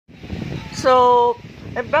So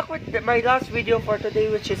I'm back with my last video for today,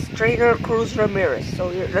 which is Trainer Cruz Ramirez. So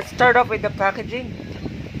let's start off with the packaging.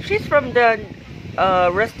 She's from the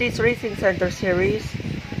Rusty's Racing Center series.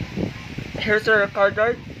 Here's her card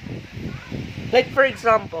art. Like for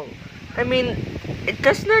example, I mean, it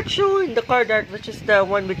does not show in the card art, which is the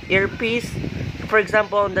one with earpiece. For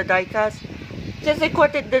example, on the diecast, just like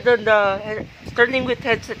what it did on the Sterling with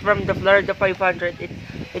headset from the Florida 500,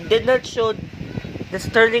 it did not show the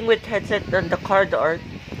Sterling with headset on the card art.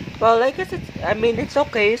 Well, I guess it's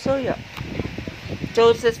okay. So yeah,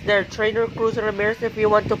 so it says there, Trainer Cruz Ramirez, if you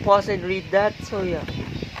want to pause and read that. So yeah,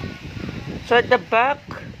 so at the back,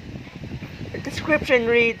 the description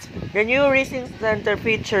reads, the new racing center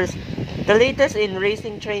features the latest in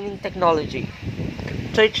racing training technology.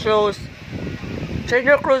 So it shows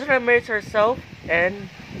Trainer Cruz Ramirez herself and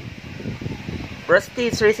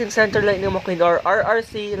Rusty's Racing Center Lightning McQueen, or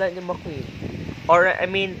RRC Lightning McQueen, or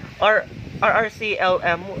RRC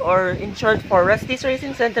LM, or in short for Rusty's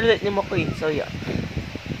Racing Center Lightning McQueen. So yeah,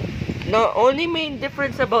 the only main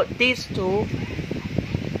difference about these two,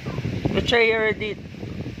 which I already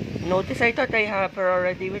noticed, I thought I have her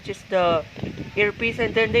already, which is the earpiece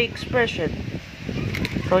and then the expression.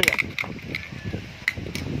 So yeah,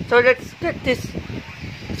 so let's get this.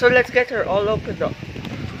 So let's get her all opened up.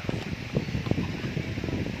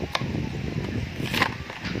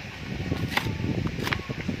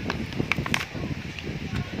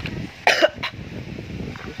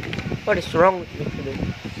 What is wrong with me today?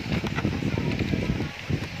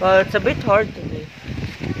 Well, it's a bit hard today.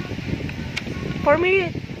 For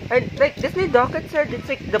me, like Disney Docket said, it's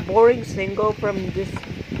like the boring single from this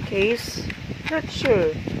case. Not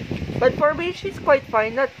sure. But for me, she's quite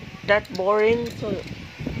fine. Not that boring. So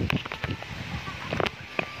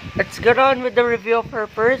let's get on with the review of her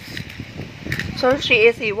first. So she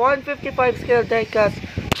is a 155 scale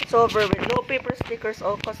diecast silver with no paper stickers,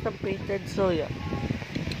 all custom painted. So yeah.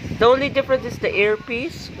 The only difference is the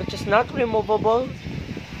earpiece, which is not removable.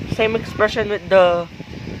 Same expression with the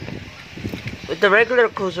regular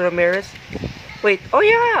Cruz Ramirez. Wait, oh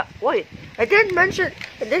yeah, wait. I didn't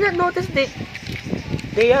notice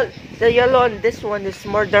the yellow on this one is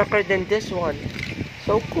more darker than this one.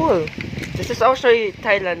 So cool. This is also a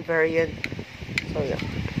Thailand variant. So yeah.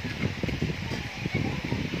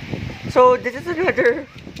 So this is another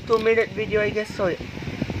 2-minute video, I guess. So yeah.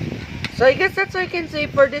 So I guess that's all I can say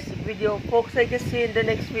for this video, folks. I guess see you in the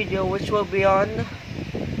next video, which will be on,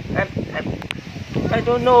 I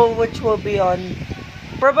don't know which will be on.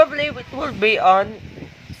 Probably it will be on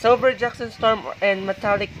Silver Jackson Storm and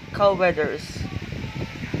Metallic Calweathers.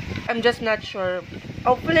 I'm just not sure.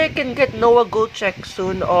 Hopefully I can get Noah Gold Check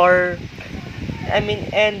soon, or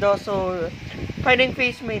and also Fighting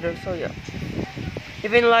Face Mater. So yeah,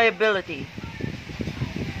 even Liability.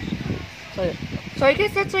 So yeah. So I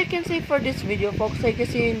guess that's all I can say for this video, folks. I guess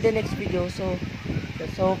see you in the next video. So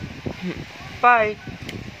bye.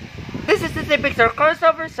 This is Disney Pixar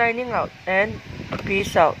crossover signing out, and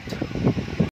peace out.